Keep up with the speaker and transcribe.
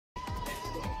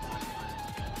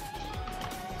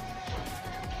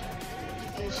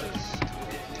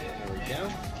There we go.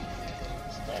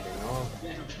 Starting off.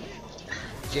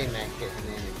 JMac hitting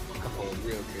in a couple of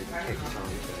real good kicks on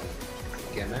to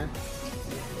Gimmer.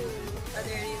 Are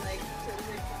there any like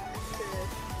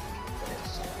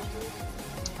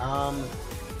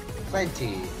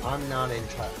Plenty. I'm not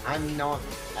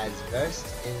as versed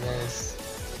in this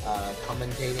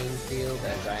commentating field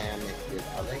as I am with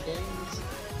other games.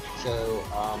 So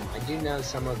I do know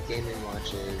some of Game &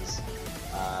 Watch's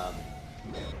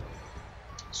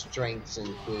strengths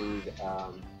include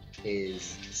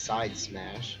his side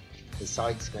smash. The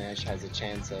side smash has a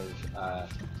chance of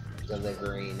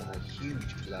delivering a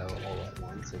huge blow all at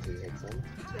once if he hits him.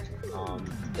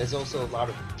 There's also a lot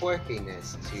of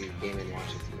quirkiness to Game &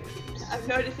 Watch's moves. I'm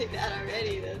noticing that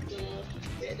already, those little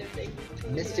random things.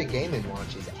 Mr. Game &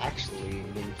 Watch is actually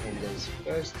Nintendo's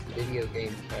first video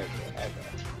game character ever.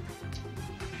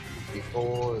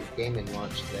 Before Game &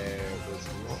 Watch, there was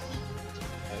not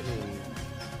any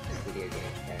video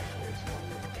game characters.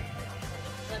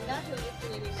 I'm not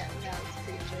hallucinating that mouse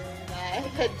creature, and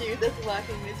that dude that's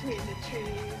walking between the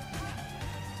trees.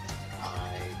 I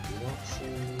do not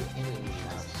see any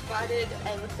mouse. Spotted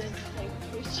elephant type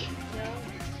creature, no?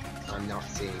 I'm not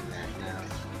seeing that now.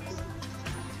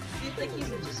 Seems like he's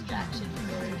a distraction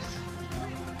first.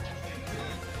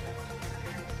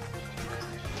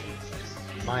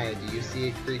 Maya, do you see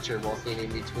a creature walking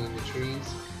in between the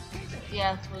trees?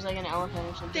 Yeah, it was like an elephant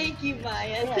or something. Thank you,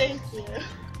 Maya, Yeah. thank you.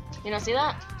 You don't see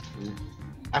that?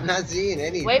 I'm not seeing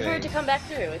anything. Wait for it to come back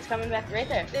through. It's coming back right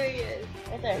there. There he is.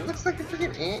 Right there. It looks like a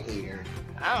freaking anteater.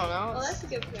 I don't know. Well, that's a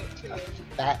good point, too. A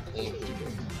fat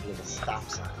anteater with a stop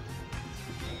sign.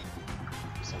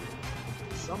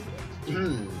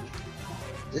 Something.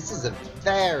 This is a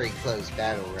very close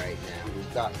battle right now.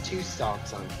 We've got 2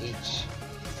 stocks on each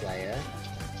player.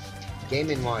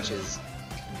 Game & Watch is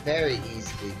very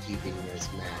easily keeping this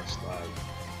match like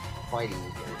quite even.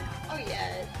 Oh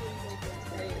yeah, it seems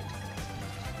like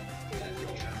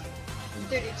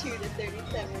it's 32 to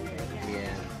 37 right now.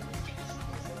 Yeah.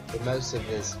 For most of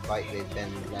this fight, they've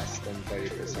been less than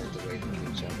 30% away from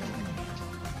each other.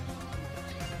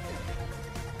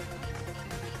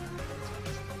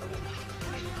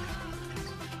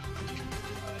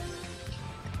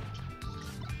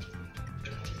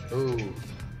 Ooh.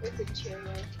 It's a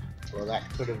chariot. Well, that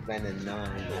could have been a 9.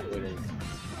 That would have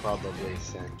probably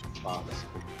sent Fox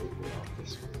completely off the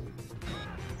screen.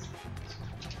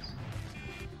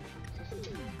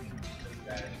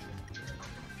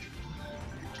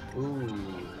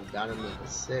 Ooh, got him with a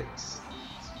 6.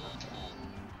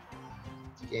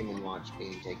 Game & Watch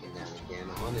being taken down again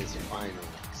on his final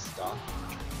stop.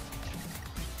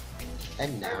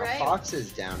 And now Alright. Fox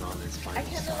is down on his final I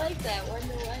kinda stop. like that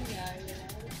 1-to-1 now, you know?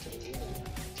 It's so easy.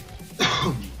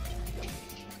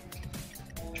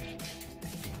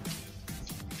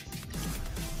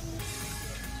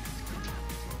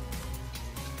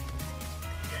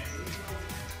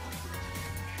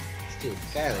 Still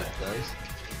fairly close.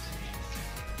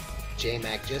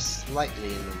 JMac just slightly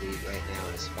in the lead right now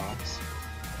as Fox.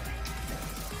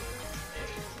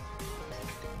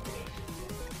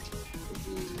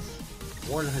 He's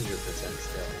 100%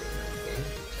 still in that game.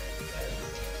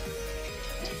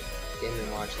 Game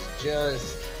 & Watch is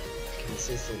just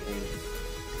consistently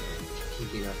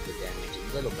keeping up the damage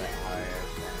a little bit higher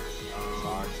than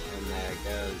Fox. And there it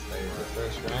goes. There's the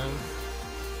first round.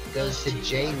 Goes to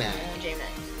JMac.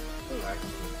 JMac.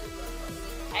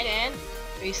 Hi, Dan.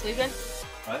 Are you sleeping?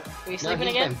 What? Are you No, sleeping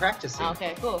he's again? been practicing. Oh,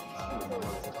 okay, cool.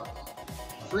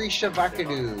 Free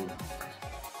Shabakadu.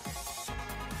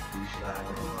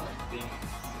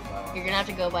 You're gonna have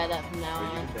to go by that from now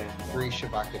on. Free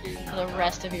Shabakadu. For the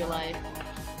rest of your life.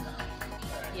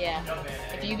 Yeah.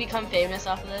 If you become famous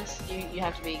off of this, you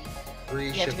have to be. Free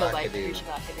You have to go by Shabakadu. Free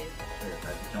Shabakadu. If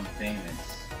I become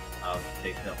famous, I'll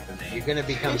take up the name. You're gonna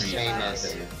become Free famous.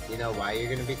 Shabakadu. You know why you're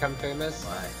gonna become famous?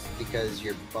 Why? Because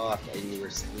you're buff and you were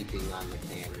sleeping on the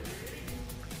camera.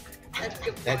 That's a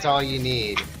good point. That's all you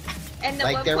need. And at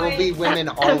Like one there will point, be women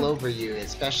all over you,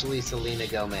 especially Selena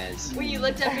Gomez. when you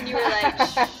looked up and you were like,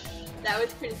 that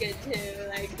was pretty good too,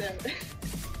 like the...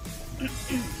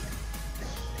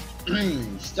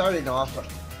 Started off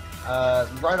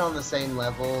right on the same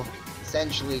level.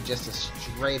 Essentially just a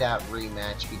straight out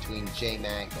rematch between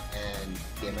JMac and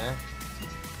GimRV2.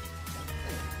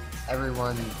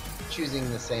 Everyone choosing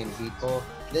the same people.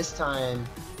 This time,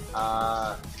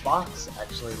 Fox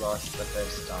actually lost the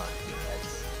first time.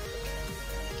 That's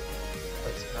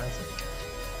quite surprising.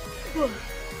 Ooh.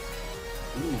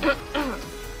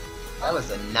 That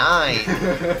was a 9.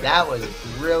 That was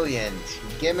brilliant.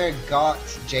 GimRV2 got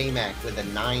JMac with a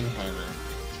 9 hammer.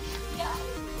 Yeah.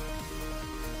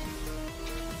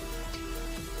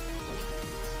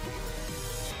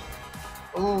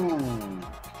 Ooh.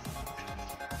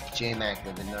 JMac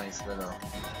with a nice little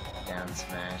down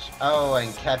smash. Oh,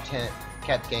 and kept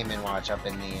Game & Watch up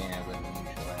in the air with the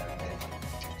neutral air hit.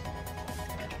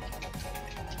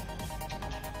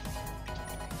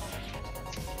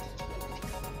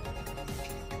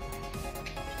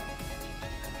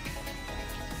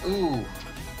 Ooh.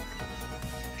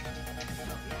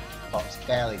 Fox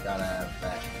barely got out of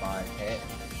that 5 hit.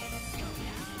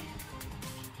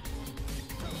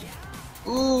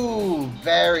 Ooh,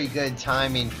 very good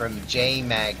timing from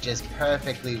JMac, just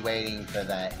perfectly waiting for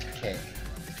that kick.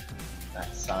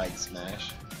 That side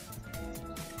smash.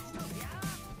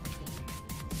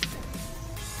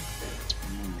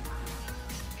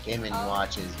 Game &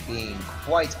 Watch is being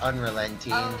quite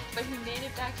unrelenting. Oh, but he made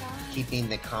it back on. Keeping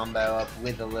the combo up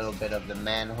with a little bit of the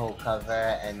manhole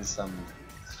cover and some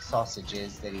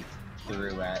sausages that he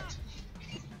threw at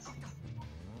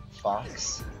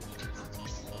Fox.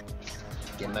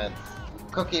 Gimmer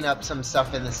cooking up some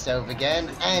stuff in the stove again,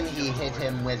 and he hit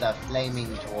him with a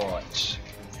flaming torch.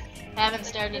 Haven't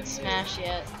started Smash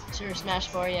yet, or Smash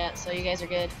 4 yet, so you guys are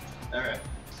good. Alright.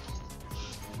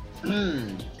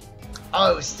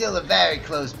 Oh, still a very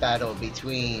close battle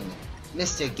between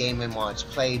Mr. Game & Watch,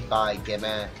 played by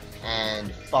Gimmer,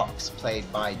 and Fox,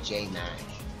 played by JMac.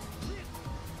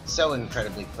 So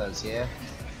incredibly close here.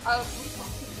 Oh.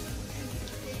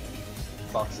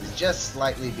 Fox is just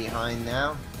slightly behind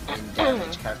now in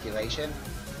damage calculation.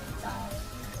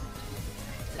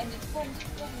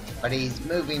 But he's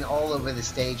moving all over the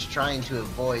stage, trying to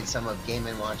avoid some of Game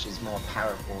 & Watch's more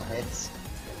powerful hits.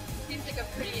 Seems like a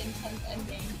pretty intense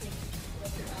endgame.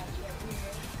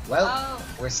 Well,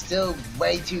 we're still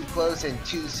way too close and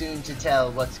too soon to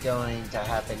tell what's going to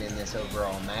happen in this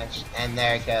overall match. And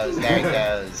there it goes, there it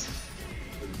goes.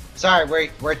 Sorry,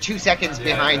 we're 2 seconds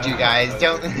behind you guys.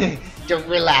 Don't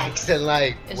relax and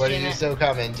like, what are you so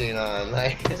commenting on?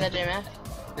 Like, is that JMac?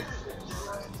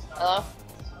 Hello?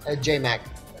 JMac.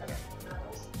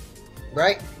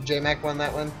 Right? JMac won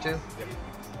that one too?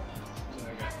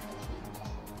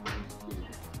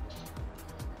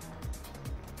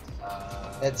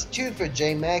 That's 2 for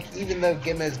JMac. Even though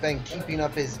Gimmer's been keeping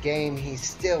up his game, he's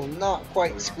still not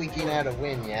quite squeaking out a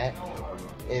win yet.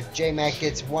 If JMac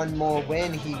gets one more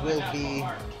win, he will be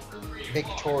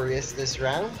victorious this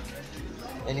round.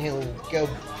 And he'll go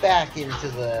back into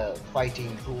the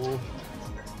fighting pool.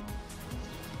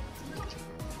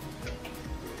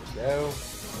 So,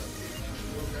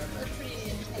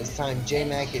 this time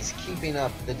JMac is keeping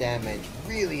up the damage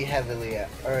really heavily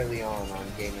early on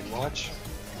Game & Watch.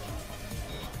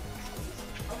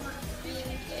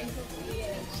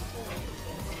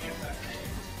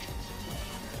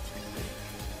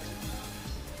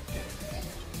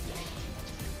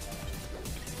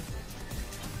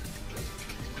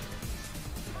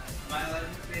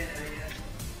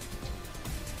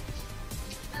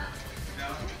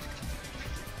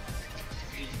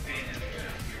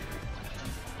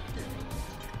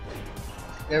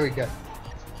 There we go.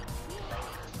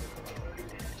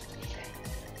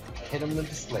 Hit him with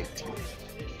the slate.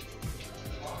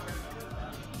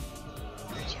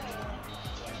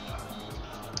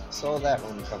 Saw that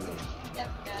one coming.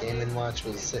 Game & Watch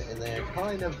was sitting there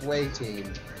kind of waiting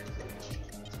to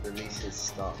release his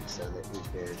stock so that he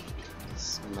could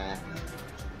smack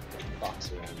Fox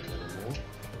around a little more.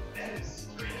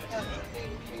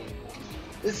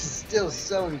 This is still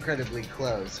so incredibly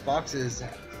close. Fox is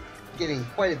getting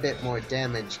quite a bit more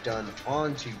damage done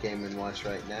onto Game & Watch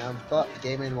right now, but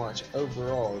Game & Watch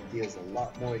overall deals a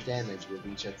lot more damage with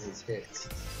each of his hits.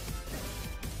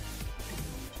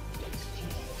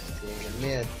 Getting a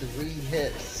mere 3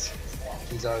 hits,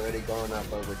 he's already gone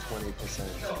up over 20%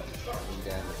 in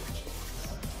damage.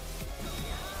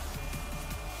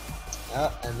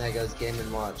 Oh, and there goes Game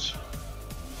 & Watch.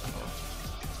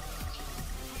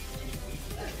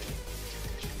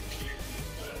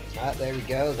 Ah, there we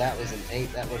go. That was an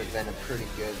 8. That would have been a pretty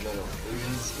good little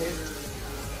freeze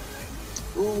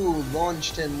hit. Ooh,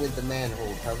 launched him with the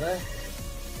manhole cover.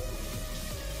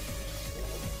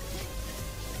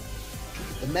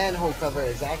 The manhole cover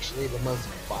is actually the most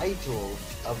vital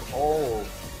of all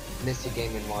Mr.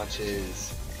 Game &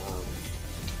 Watch's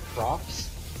props,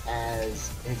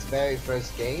 as his very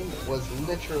first game was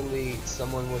literally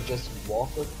someone would just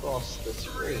walk across the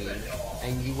screen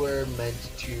and you were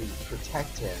meant to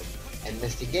protect him, and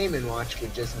Mr. Game & Watch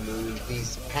would just move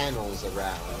these panels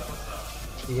around.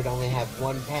 He would only have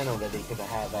one panel that he could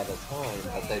have at a time,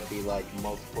 but there'd be like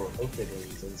multiple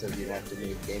openings, and so you'd have to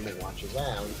move Game & Watch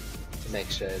around to make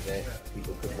sure that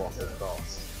people could walk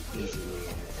across easily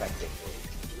and effectively.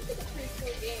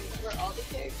 actual game? Were all the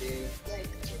characters like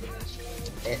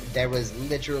two-dimensional? There was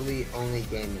literally only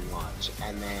Game and Watch,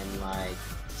 and then like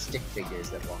stick figures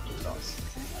that walked across.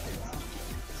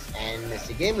 And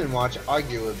Mr. Game and Watch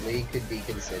arguably could be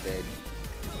considered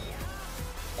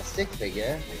a stick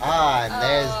figure. Ah, and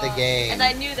there's the game. And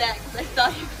I knew that because I saw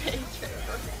you picture.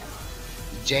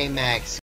 JMac